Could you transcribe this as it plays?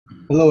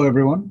Hello,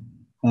 everyone.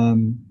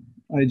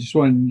 I just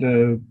wanted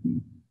to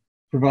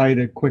provide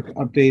a quick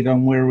update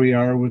on where we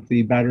are with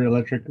the battery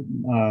electric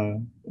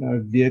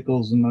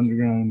vehicles and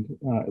underground,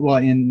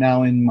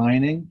 now in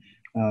mining.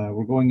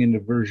 We're going into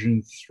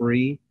version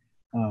 3.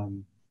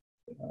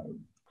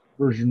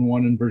 Version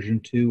 1 and version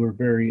 2 are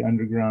very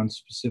underground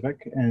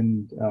specific,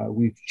 and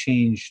we've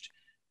changed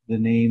the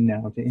name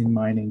now to in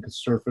mining because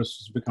surface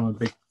has become a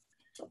big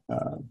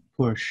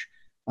push.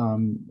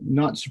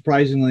 Not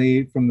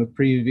surprisingly, from the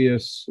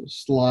previous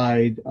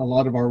slide, a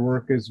lot of our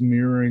work is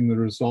mirroring the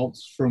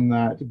results from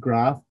that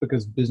graph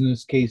because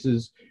business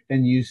cases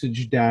and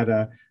usage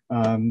data,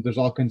 there's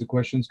all kinds of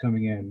questions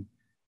coming in.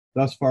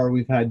 Thus far,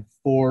 we've had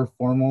 4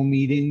 formal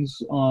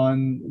meetings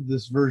on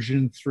this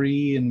version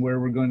 3 and where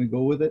we're going to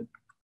go with it.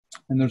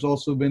 And there's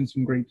also been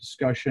some great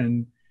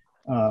discussion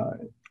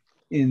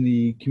in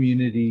the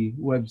community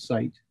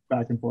website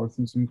back and forth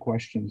and some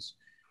questions.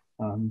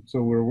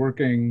 So we're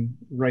working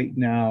right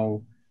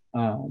now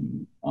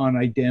on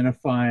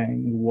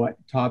identifying what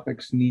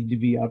topics need to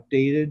be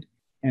updated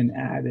and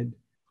added.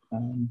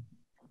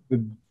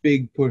 The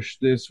big push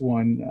this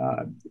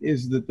one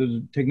is that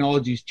the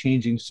technology is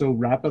changing so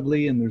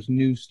rapidly, and there's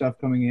new stuff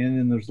coming in,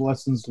 and there's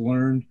lessons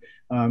learned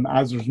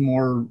as there's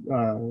more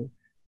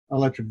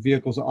electric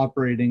vehicles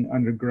operating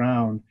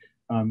underground.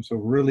 So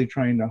really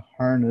trying to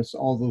harness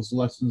all those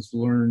lessons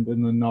learned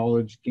and the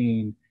knowledge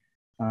gained.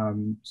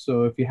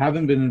 So if you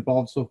haven't been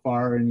involved so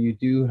far and you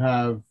do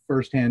have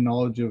firsthand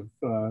knowledge of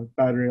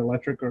battery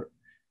electric or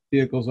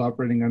vehicles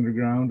operating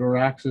underground or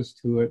access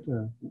to it,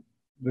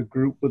 the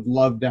group would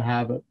love to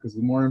have it, because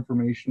the more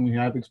information we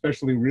have,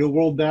 especially real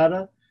world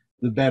data,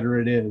 the better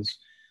it is.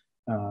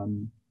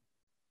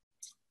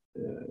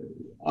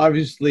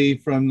 Obviously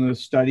from the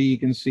study you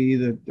can see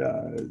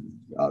that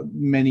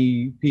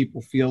many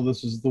people feel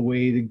this is the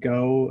way to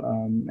go,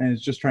 and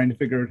it's just trying to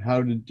figure out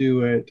how to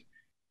do it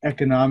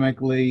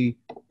economically,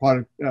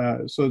 so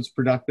it's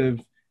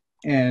productive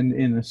and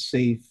in a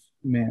safe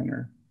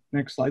manner.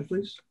 Next slide,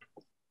 please.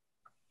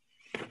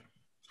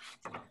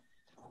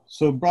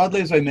 So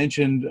broadly, as I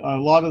mentioned, a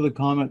lot of the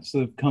comments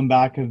that have come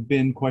back have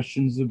been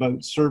questions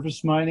about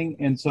surface mining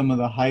and some of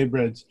the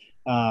hybrids,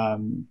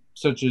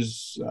 such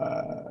as,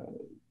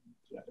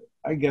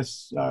 I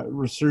guess,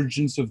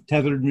 resurgence of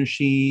tethered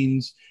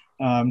machines,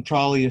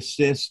 trolley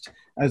assist,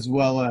 as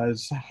well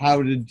as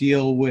how to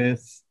deal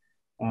with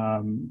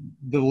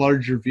the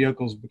larger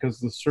vehicles,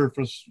 because the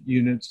surface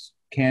units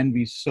can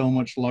be so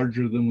much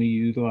larger than we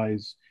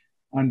utilize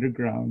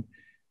underground.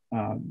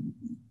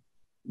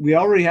 We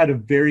already had a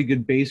very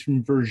good base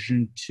from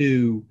version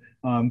 2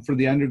 for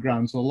the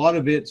underground. So a lot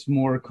of it's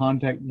more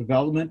contact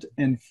development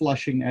and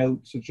flushing out,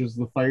 such as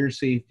the fire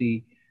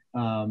safety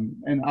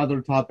and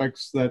other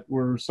topics that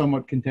were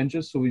somewhat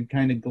contentious. So we've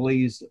kind of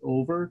glazed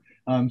over.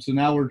 So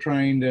now we're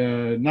trying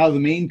to, now the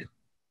main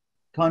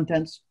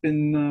content's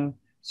been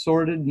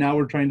sorted. Now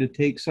we're trying to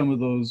take some of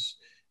those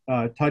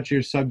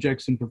touchier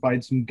subjects and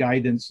provide some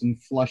guidance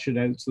and flush it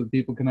out so that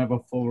people can have a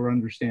fuller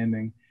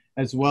understanding,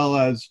 as well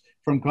as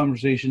from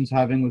conversations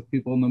having with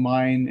people in the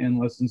mine and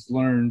lessons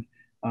learned,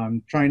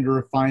 trying to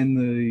refine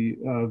the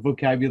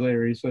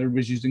vocabulary so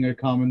everybody's using a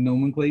common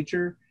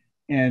nomenclature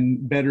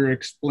and better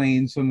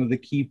explain some of the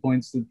key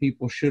points that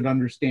people should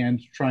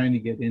understand trying to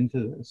get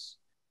into this.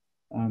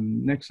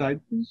 Next slide,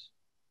 please.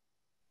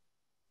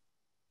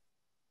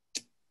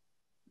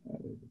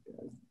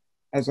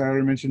 As I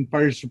already mentioned,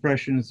 fire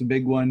suppression is a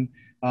big one.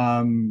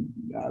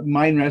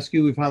 Mine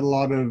rescue, we've had a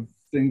lot of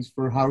things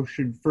for how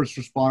should first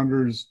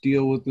responders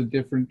deal with the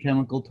different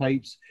chemical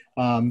types.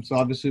 So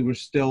obviously we're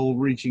still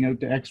reaching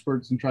out to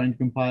experts and trying to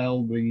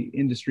compile the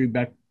industry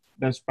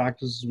best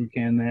practices we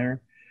can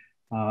there.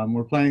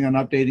 We're planning on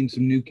updating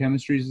some new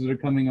chemistries that are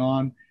coming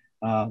on.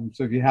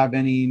 So if you have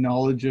any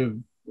knowledge of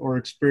or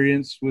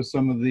experience with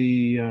some of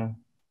the,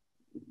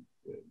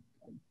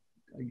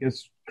 I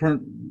guess,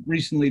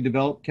 recently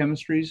developed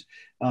chemistries,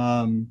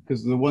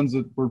 because the ones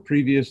that were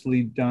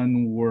previously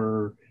done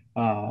were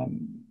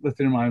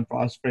lithium iron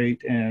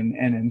phosphate and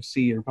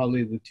NMC are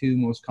probably the 2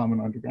 most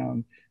common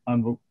underground.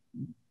 But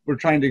we're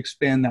trying to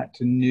expand that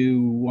to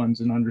new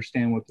ones and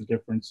understand what the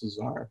differences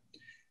are,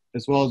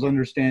 as well as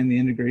understand the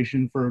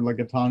integration for like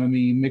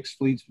autonomy, mixed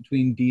fleets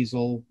between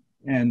diesel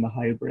and the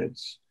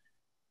hybrids,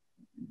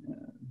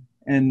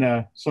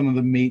 and some of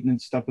the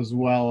maintenance stuff as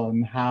well,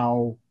 and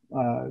how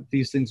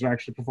these things are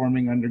actually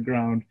performing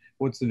underground.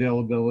 What's the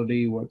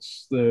availability?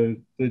 What's the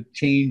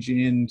change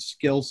in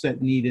skill set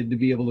needed to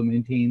be able to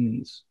maintain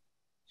these?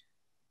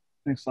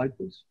 Next slide,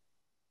 please.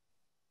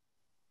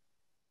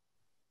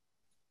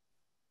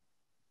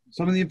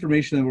 Some of the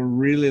information that we're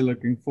really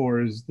looking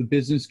for is the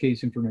business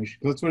case information.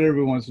 That's what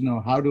everyone wants to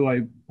know. How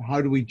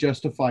do we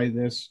justify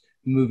this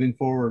moving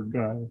forward?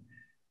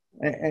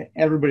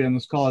 Everybody on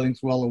this call, I think,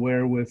 is well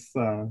aware with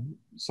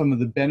some of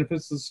the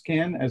benefits this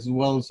can, as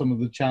well as some of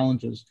the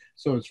challenges.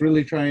 So it's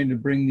really trying to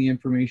bring the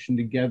information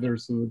together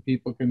so that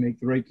people can make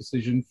the right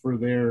decision for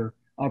their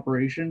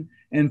operation,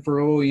 and for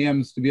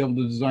OEMs to be able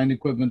to design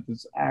equipment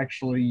that's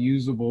actually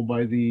usable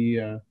by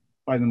the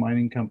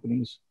mining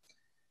companies.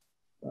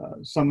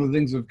 some of the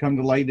things that have come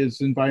to light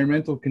is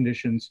environmental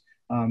conditions.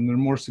 They're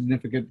more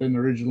significant than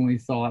originally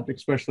thought,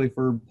 especially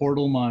for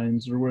portal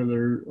mines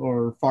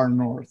or far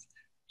north.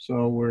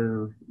 So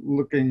we're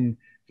looking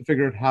to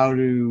figure out how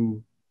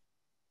to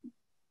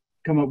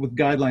come up with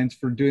guidelines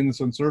for doing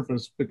this on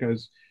surface,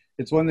 because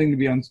it's one thing to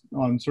be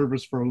on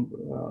surface for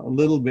a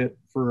little bit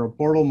for a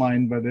portal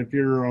mine, but if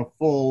you're a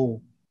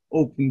full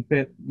open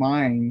pit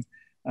mine,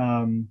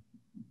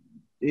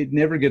 it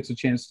never gets a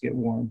chance to get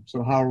warm.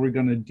 So how are we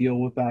going to deal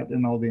with that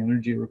and all the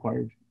energy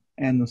required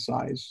and the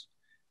size?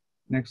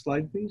 Next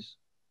slide, please.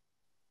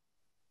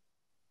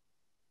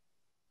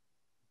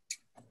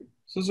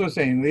 So as I was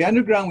saying, the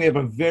underground, we have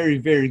a very,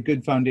 very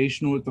good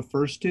foundation with the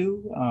first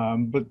two,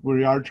 but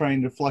we are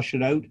trying to flush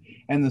it out.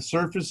 And the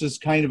surface is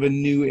kind of a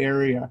new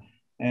area.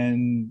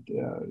 And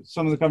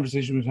some of the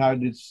conversation we've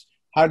had is,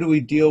 how do we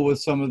deal with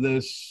some of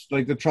this,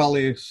 like the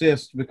trolley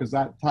assist, because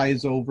that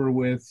ties over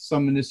with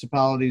some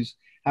municipalities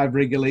have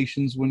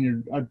regulations when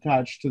you're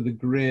attached to the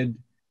grid.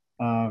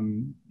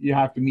 You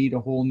have to meet a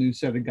whole new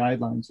set of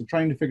guidelines. So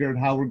trying to figure out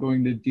how we're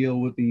going to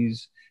deal with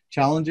these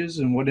challenges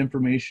and what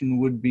information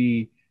would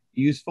be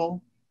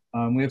useful.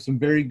 We have some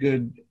very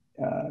good,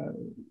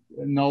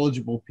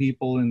 knowledgeable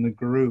people in the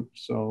group,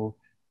 so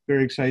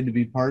very excited to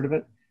be part of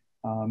it.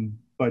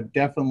 But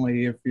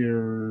definitely, if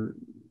you're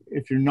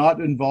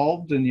not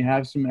involved and you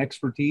have some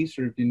expertise,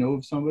 or if you know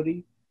of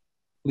somebody,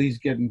 please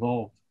get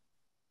involved.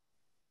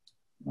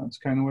 That's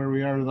kind of where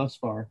we are thus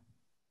far.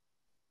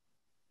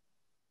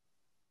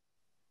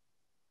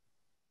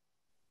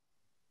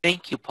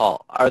 Thank you,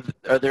 Paul. Are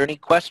there any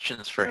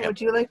questions for him?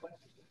 Would you like?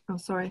 Oh,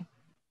 sorry.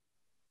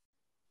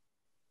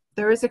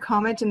 There is a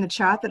comment in the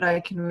chat that I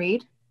can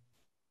read.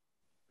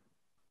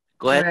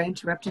 Go ahead. I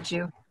interrupted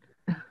you.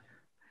 No,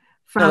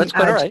 that's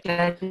quite all right.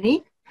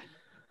 Jenny.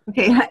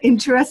 Okay,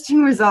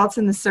 interesting results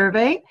in the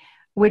survey.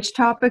 Which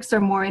topics are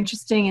more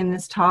interesting in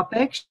this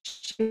topic?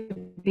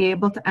 Should be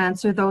able to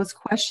answer those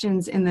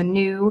questions in the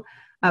new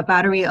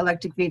battery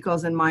electric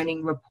vehicles and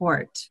mining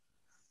report.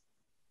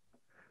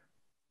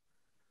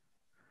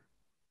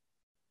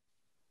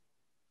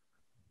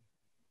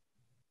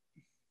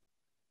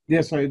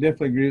 Yes, I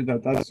definitely agree with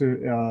that. That's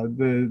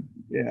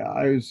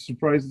I was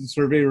surprised the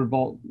survey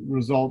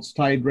results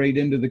tied right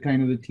into the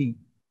kind of the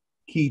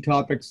key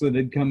topics that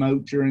had come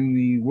out during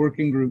the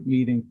working group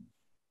meeting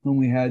when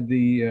we had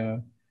the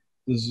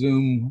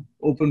Zoom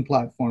open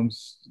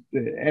platforms.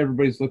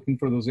 Everybody's looking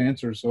for those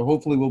answers. So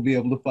hopefully we'll be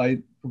able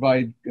to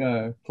provide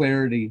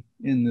clarity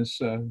in this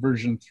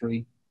version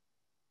 3.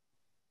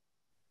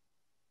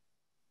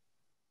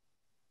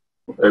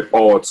 Hey,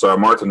 Paul, it's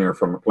Martin here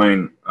from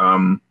McLean.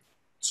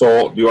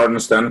 So do you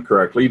understand it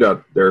correctly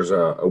that there's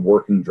a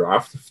working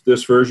draft of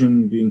this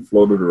version being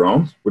floated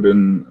around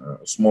within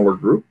a smaller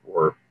group,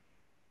 or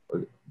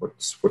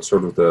what's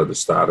sort of the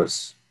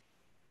status?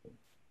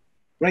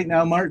 Right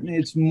now, Martin,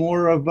 it's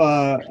more of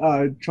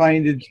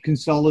trying to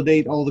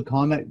consolidate all the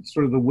comments,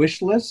 sort of the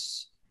wish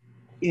lists,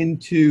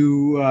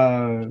 into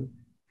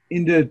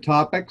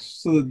topics,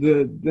 so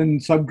that then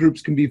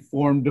subgroups can be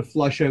formed to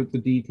flush out the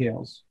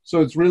details.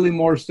 So it's really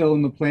more still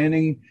in the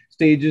planning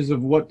stages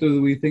of what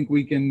do we think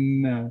we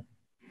can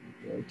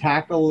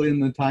tackle in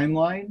the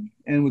timeline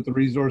and with the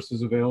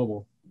resources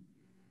available.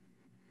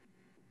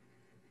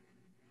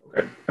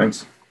 Okay,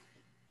 thanks.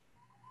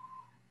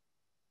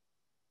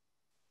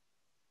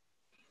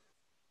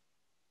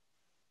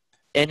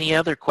 Any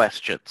other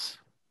questions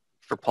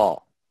for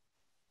Paul?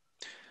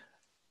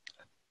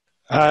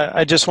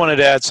 I just wanted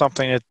to add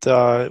something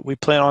that we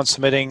plan on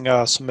submitting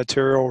some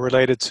material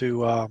related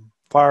to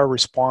fire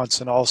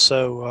response and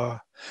also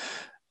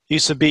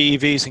use of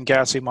BEVs in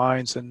gassy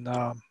mines. And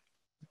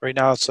right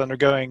now it's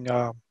undergoing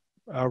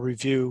a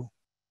review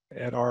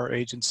at our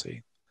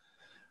agency.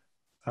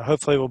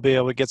 Hopefully we'll be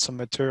able to get some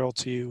material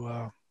to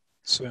you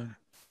soon.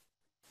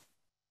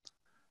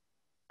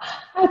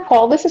 Hi,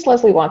 Paul. This is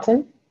Leslie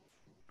Watson.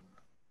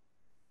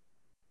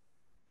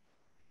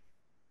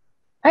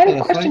 I had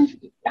a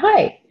question.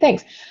 Hi,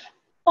 thanks.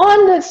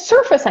 On the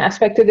surface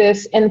aspect of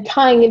this and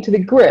tying into the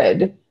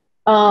grid,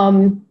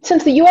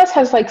 since the U.S.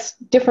 has like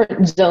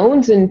different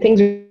zones and things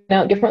are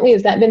out differently,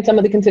 has that been some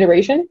of the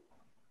consideration?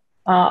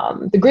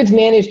 The grid's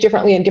managed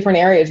differently in different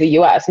areas of the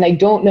U.S., and I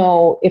don't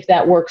know if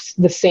that works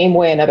the same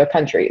way in other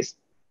countries.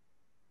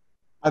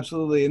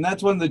 Absolutely, and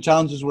that's one of the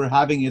challenges we're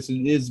having is it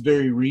is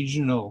very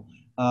regional.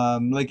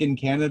 Like in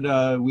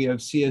Canada, we have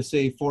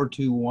CSA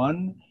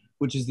 421,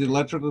 which is the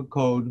electrical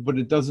code, but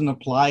it doesn't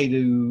apply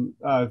to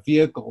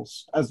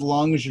vehicles as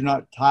long as you're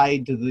not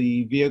tied to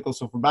the vehicle.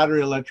 So for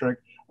battery electric,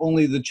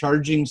 only the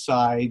charging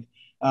side,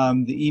 the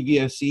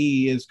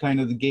EVSE is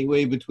kind of the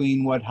gateway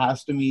between what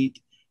has to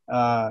meet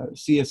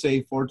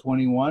CSA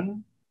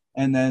 421.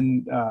 And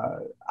then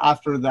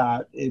after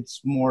that,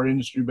 it's more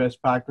industry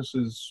best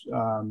practices.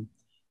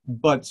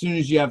 But as soon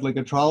as you have like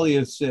a trolley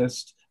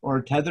assist or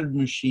a tethered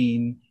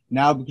machine,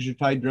 now because you're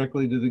tied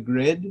directly to the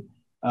grid,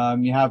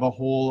 you have a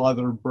whole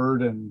other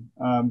burden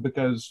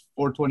because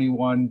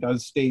 421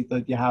 does state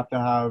that you have to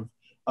have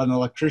an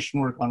electrician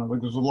work on it. Like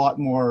there's a lot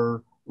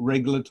more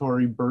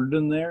regulatory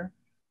burden there.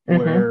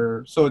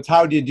 where, so it's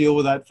how do you deal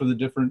with that for the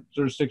different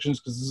jurisdictions?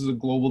 Because this is a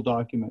global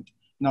document,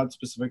 not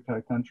specific to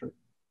a country.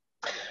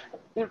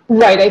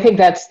 Right. I think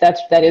that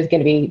is going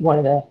to be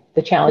one of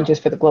the challenges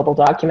for the global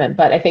document.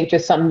 But I think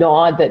just some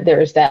nod that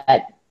there's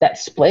that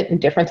split and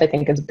difference, I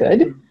think, is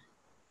good.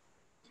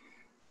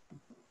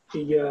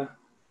 Yeah.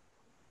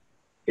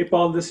 Hey,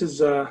 Paul, this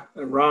is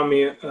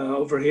Rami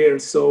over here.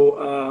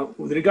 So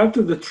with regard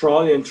to the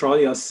trolley and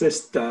trolley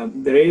assist,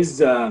 there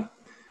is,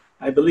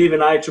 I believe, an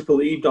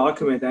IEEE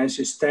document as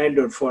a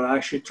standard for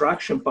actually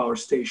traction power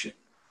station.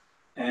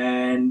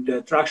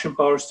 And traction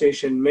power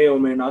station may or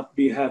may not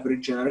have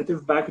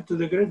regenerative back to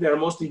the grid. They are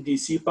mostly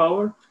DC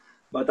power,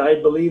 but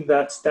I believe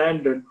that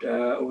standard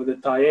or the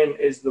tie-in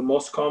is the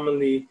most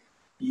commonly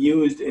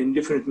used in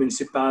different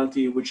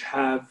municipalities which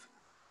have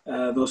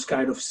those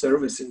kind of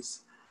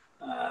services.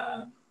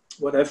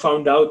 What I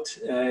found out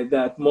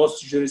that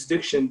most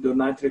jurisdictions do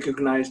not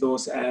recognize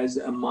those as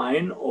a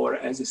mine or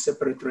as a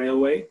separate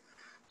railway.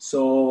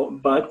 So,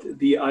 but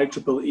the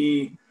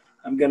IEEE,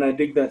 I'm gonna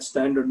dig that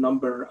standard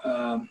number,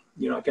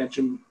 I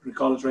can't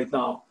recall it right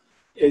now,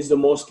 is the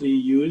mostly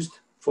used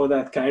for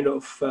that kind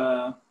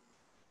of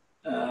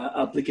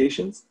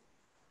applications.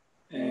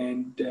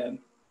 And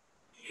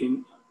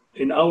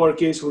in our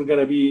case, we're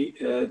gonna be,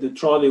 the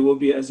trolley will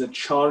be as a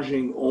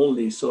charging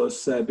only. So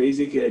it's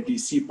basically a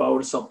DC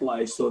power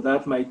supply. So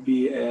that might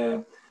be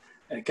a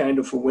kind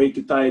of a way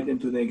to tie it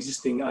into the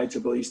existing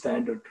IEEE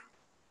standard.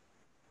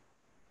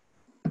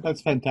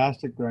 That's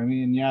fantastic,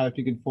 Remy. And yeah, if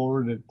you could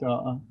forward it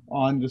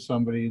on to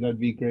somebody, that'd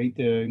be great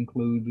to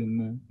include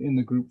in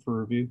the group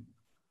for review.